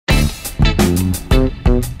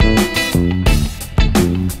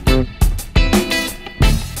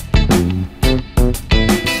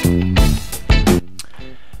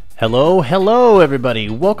Hello everybody.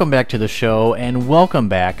 Welcome back to the show and welcome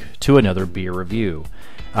back to another beer review.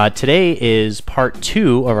 Today is part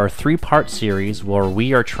 2 of our 3-part series where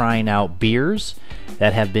we are trying out beers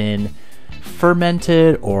that have been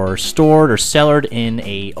fermented or stored or cellared in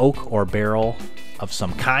a oak or barrel of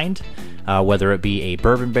some kind, whether it be a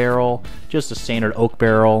bourbon barrel, just a standard oak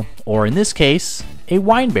barrel, or in this case, a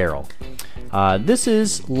wine barrel. This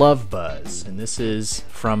is Love Buzz, and this is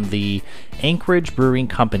from the Anchorage Brewing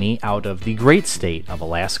Company out of the great state of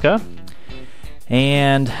Alaska.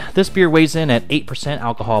 And this beer weighs in at 8%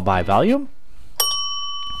 alcohol by volume.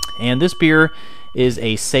 And this beer is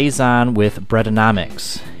a Saison with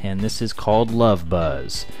Brettanomyces, and this is called Love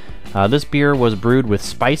Buzz. This beer was brewed with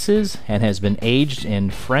spices and has been aged in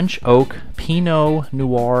French oak Pinot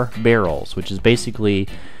Noir barrels, which is basically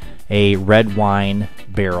a red wine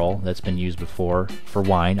barrel that's been used before for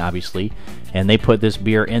wine, obviously, and they put this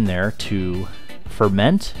beer in there to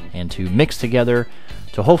ferment and to mix together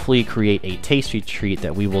to hopefully create a tasty treat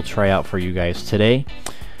that we will try out for you guys today.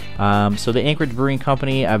 So the Anchorage Brewing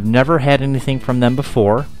Company, I've never had anything from them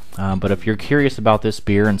before, but if you're curious about this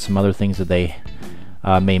beer and some other things that they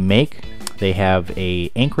may make, they have a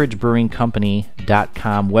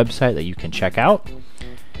anchoragebrewingcompany.com website that you can check out.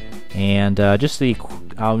 And I'm just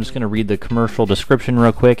going to read the commercial description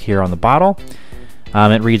real quick here on the bottle.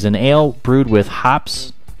 It reads, an ale brewed with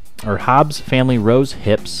hops or Hobbs family rose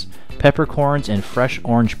hips, peppercorns, and fresh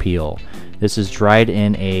orange peel. This is dried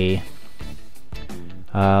in a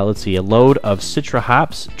a load of Citra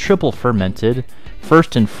hops, triple fermented,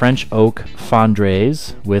 first in French oak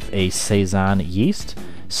fondres with a Saison yeast,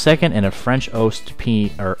 second in a French oak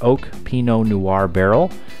Pinot Noir barrel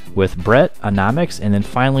with Brettanomyces, and then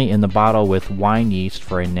finally in the bottle with wine yeast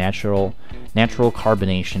for a natural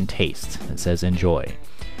carbonation taste. It says enjoy.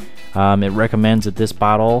 It recommends that this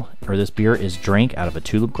bottle or this beer is drank out of a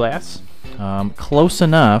tulip glass. Close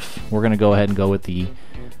enough. We're going to go ahead and go with the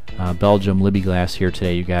Belgium Libby glass here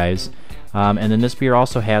today, you guys. And then this beer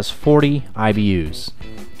also has 40 IBUs.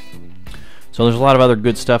 So there's a lot of other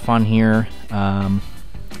good stuff on here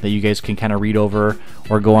that you guys can kind of read over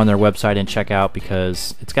or go on their website and check out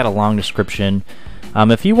because it's got a long description.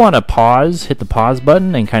 If you want to pause, hit the pause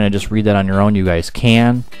button and kind of just read that on your own, you guys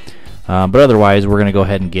can. But otherwise, we're going to go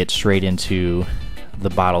ahead and get straight into the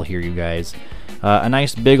bottle here, you guys. A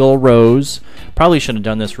nice big old rose. Probably should have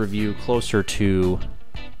done this review closer to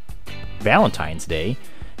Valentine's Day,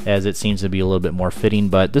 as it seems to be a little bit more fitting.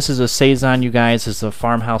 But this is a Saison, you guys. This is a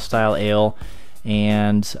farmhouse style ale.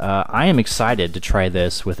 And I am excited to try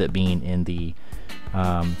this with it being in the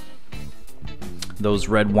those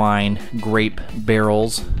red wine grape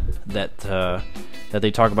barrels that they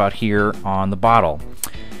talk about here on the bottle.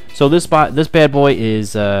 So this bad boy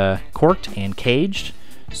is corked and caged.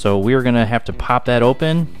 So we're gonna have to pop that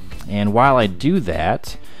open. And while I do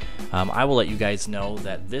that, I will let you guys know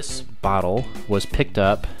that this bottle was picked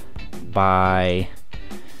up by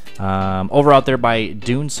over out there by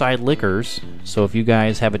Duneside Liquors. So if you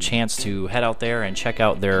guys have a chance to head out there and check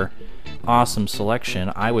out their awesome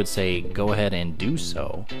selection, I would say go ahead and do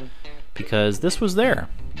so because this was there.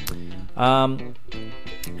 And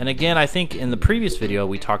again, I think in the previous video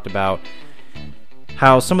we talked about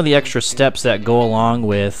how some of the extra steps that go along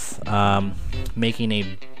with making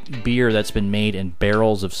a beer that's been made in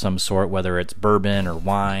barrels of some sort, whether it's bourbon or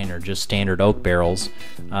wine or just standard oak barrels,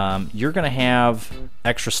 you're going to have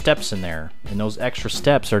extra steps in there, and those extra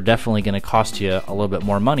steps are definitely going to cost you a little bit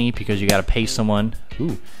more money because you got to pay someone.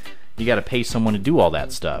 You got to pay someone to do all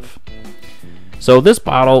that stuff. So this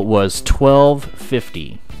bottle was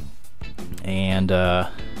 $12.50, and what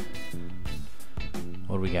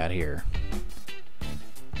do we got here?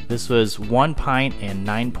 This was 1 pint and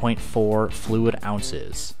 9.4 fluid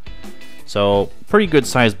ounces. So pretty good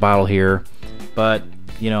sized bottle here, but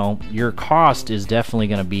you know, your cost is definitely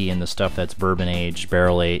going to be in the stuff that's bourbon aged,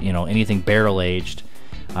 barrel aged, you know, anything barrel aged.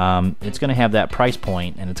 It's going to have that price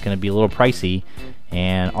point, and it's going to be a little pricey.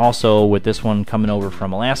 And also with this one coming over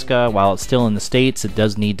from Alaska, while it's still in the States, it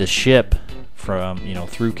does need to ship from, you know,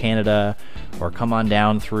 through Canada or come on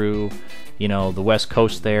down through, you know, the West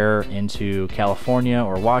Coast there into California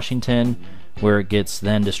or Washington, where it gets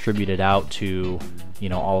then distributed out to, you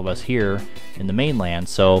know, all of us here in the mainland.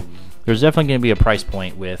 So there's definitely going to be a price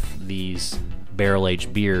point with these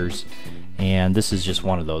barrel-aged beers, and this is just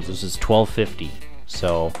one of those. This is $12.50.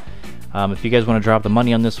 So if you guys want to drop the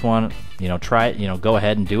money on this one, you know, try it. You know, go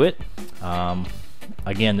ahead and do it.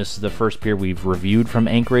 Again, this is the first beer we've reviewed from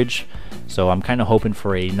Anchorage, so I'm kind of hoping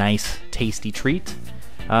for a nice, tasty treat.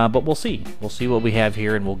 But we'll see. We'll see what we have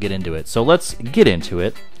here, and we'll get into it. So let's get into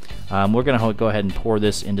it. We're going to go ahead and pour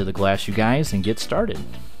this into the glass, you guys, and get started.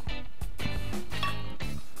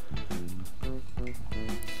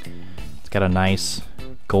 got a nice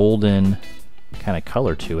golden kind of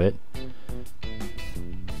color to it.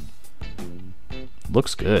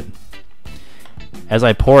 Looks good. As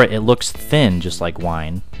I pour it, it looks thin, just like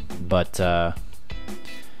wine, but yeah,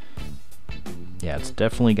 it's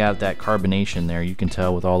definitely got that carbonation there. You can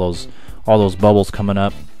tell with all those bubbles coming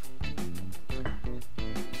up.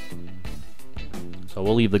 So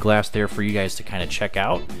we'll leave the glass there for you guys to kind of check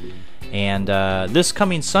out. And this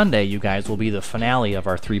coming Sunday, you guys, will be the finale of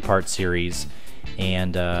our 3-part series.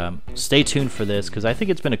 And stay tuned for this, because I think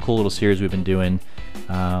it's been a cool little series we've been doing.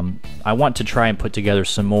 I want to try and put together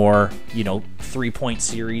some more, 3-point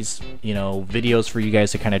series, videos for you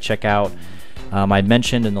guys to kind of check out. I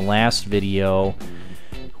mentioned in the last video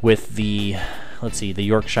with the, the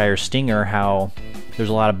Yorkshire Stinger, how there's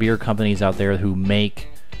a lot of beer companies out there who make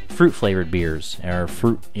fruit flavored beers, or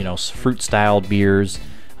fruit styled beers,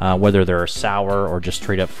 whether they're sour or just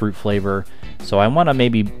straight up fruit flavor. So I want to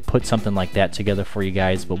maybe put something like that together for you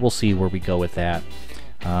guys, but we'll see where we go with that.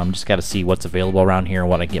 Just got to see what's available around here and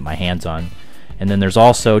what I can get my hands on. And then there's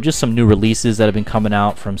also just some new releases that have been coming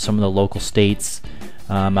out from some of the local states.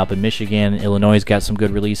 Up in Michigan, Illinois has got some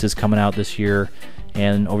good releases coming out this year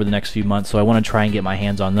and over the next few months. So I want to try and get my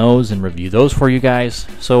hands on those and review those for you guys.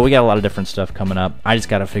 So we got a lot of different stuff coming up. I just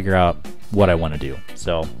got to figure out what I want to do.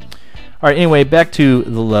 So, all right, anyway, back to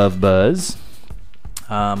the Love Buzz.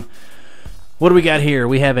 What do we got here?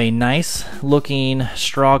 We have a nice looking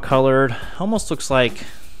straw colored, almost looks like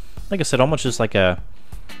I said, almost just like it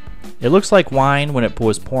looks like wine when it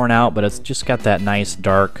was pouring out, but it's just got that nice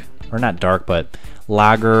dark, or not dark, but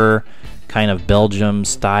lager kind of Belgium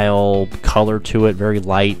style color to it. Very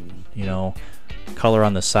light, color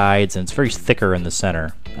on the sides, and it's very thicker in the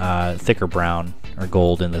center, thicker brown or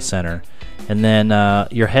gold in the center. And then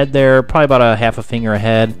your head there, probably about a half a finger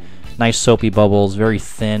ahead. Nice soapy bubbles, very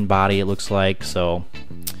thin body it looks like. So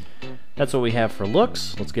that's what we have for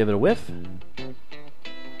looks. Let's give it a whiff.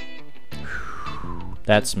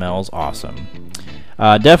 That smells awesome.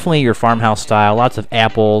 Definitely your farmhouse style. Lots of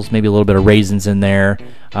apples, maybe a little bit of raisins in there.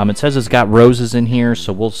 It says it's got roses in here,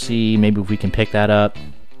 so we'll see maybe if we can pick that up.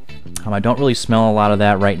 I don't really smell a lot of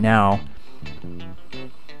that right now.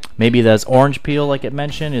 Maybe that's orange peel, like it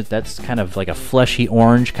mentioned. That's kind of like a fleshy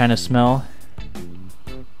orange kind of smell.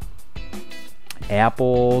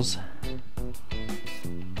 Apples.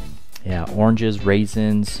 Yeah, oranges,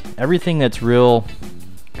 raisins. Everything that's real,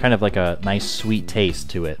 kind of like a nice sweet taste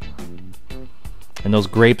to it. And those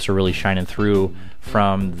grapes are really shining through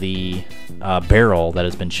from the barrel that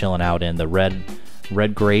has been chilling out in the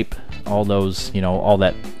red grape. All those,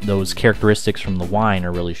 those characteristics from the wine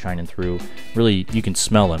are really shining through. Really, you can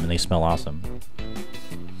smell them, and they smell awesome.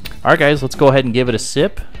 All right, guys, let's go ahead and give it a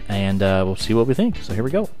sip, and we'll see what we think. So here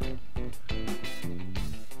we go.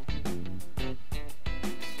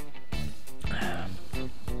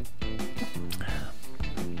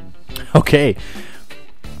 Okay,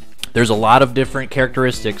 there's a lot of different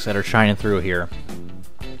characteristics that are shining through here.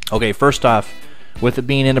 Okay, first off, with it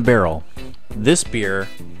being in a barrel, this beer,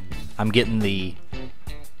 I'm getting the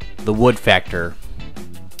wood factor,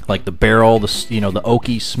 like the barrel, the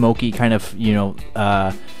oaky, smoky kind of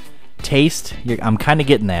taste. I'm kind of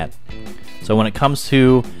getting that. So when it comes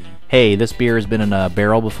to, hey, this beer has been in a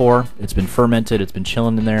barrel before, it's been fermented, it's been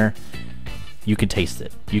chilling in there. You can taste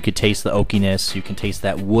it. You could taste the oakiness. You can taste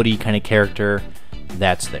that woody kind of character.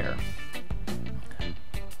 That's there.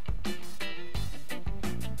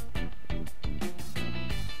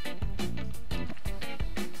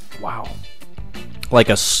 Wow.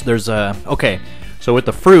 Okay. So with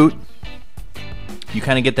the fruit, you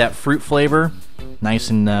kind of get that fruit flavor,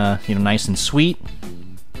 nice and nice and sweet,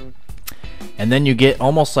 and then you get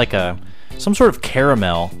almost like some sort of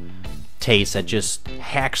caramel taste that just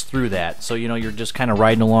hacks through that. So you're just kind of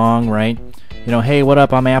riding along, right? Hey, what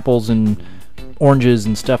up? I'm apples and oranges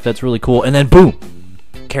and stuff. That's really cool. And then boom,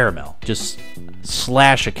 caramel. Just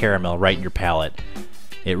slash a caramel right in your palate.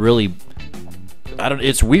 It really,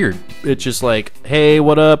 it's weird. It's just like, hey,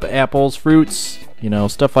 what up? Apples, fruits,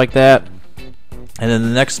 stuff like that. And then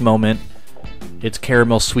the next moment, it's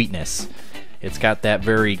caramel sweetness. It's got that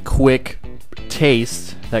very quick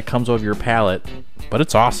taste that comes over your palate, but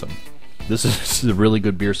it's awesome. This is a really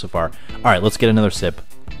good beer so far. All right, let's get another sip.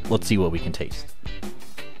 Let's see what we can taste.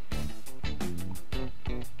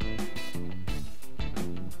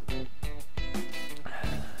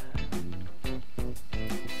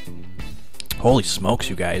 Holy smokes,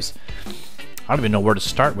 you guys. I don't even know where to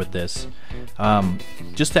start with this.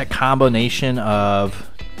 Just that combination of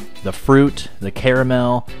the fruit, the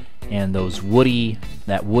caramel, and that woody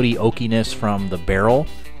oakiness from the barrel.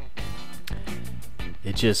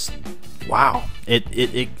 Wow.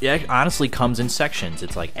 It honestly comes in sections.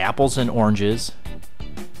 It's like apples and oranges,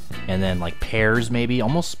 and then like pears maybe.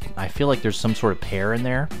 Almost, I feel like there's some sort of pear in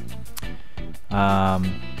there.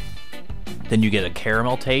 Then you get a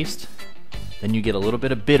caramel taste. Then you get a little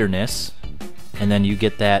bit of bitterness, and then you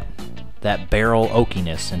get that barrel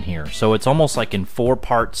oakiness in here. So it's almost like in 4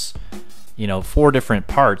 parts, 4 different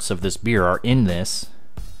parts of this beer are in this,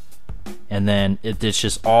 and then it's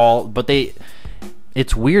just all. But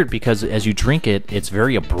it's weird because as you drink it, it's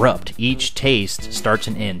very abrupt. Each taste starts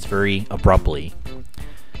and ends very abruptly.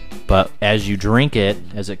 But as you drink it,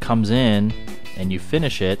 as it comes in and you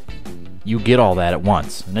finish it, you get all that at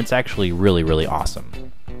once, and it's actually really, really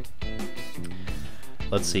awesome.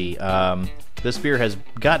 Let's see. This beer has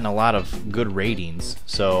gotten a lot of good ratings,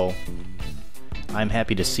 so I'm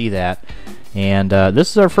happy to see that. And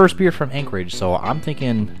this is our first beer from Anchorage, so I'm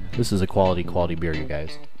thinking this is a quality beer, you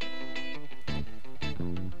guys.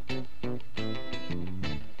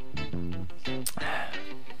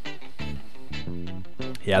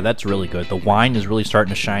 Yeah, that's really good. The wine is really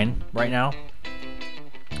starting to shine right now.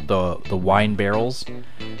 The wine barrels,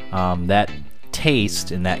 that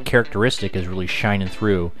taste and that characteristic is really shining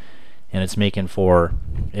through, and it's making for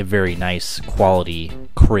a very nice quality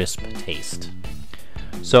crisp taste.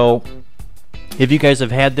 So if you guys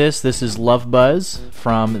have had this is Love Buzz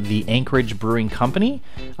from the Anchorage Brewing Company.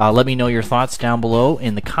 Let me know your thoughts down below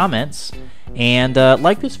in the comments, and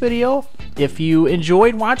like this video if you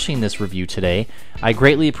enjoyed watching this review today. I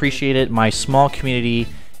greatly appreciate it. My small community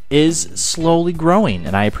is slowly growing,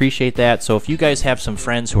 and I appreciate that. So if you guys have some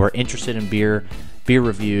friends who are interested in beer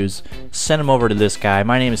reviews, send them over to this guy.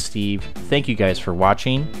 My name is Steve. Thank you guys for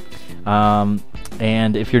watching.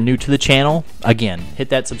 And if you're new to the channel, again, hit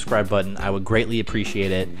that subscribe button. I would greatly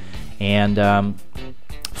appreciate it. And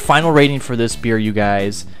final rating for this beer, you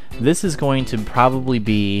guys, this is going to probably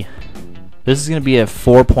be a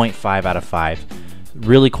 4.5 out of 5.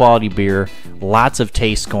 Really quality beer, lots of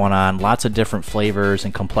taste going on, lots of different flavors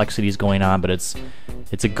and complexities going on, but it's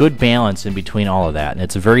a good balance in between all of that, and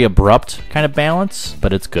it's a very abrupt kind of balance,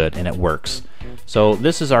 but it's good and it works. So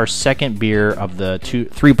this is our second beer of the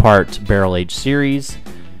 3-part barrel aged series.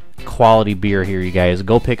 Quality beer here, you guys.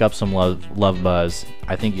 Go pick up some Love Buzz.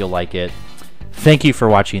 I think you'll like it. Thank you for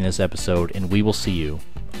watching this episode, and we will see you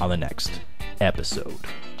on the next episode.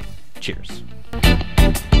 Cheers.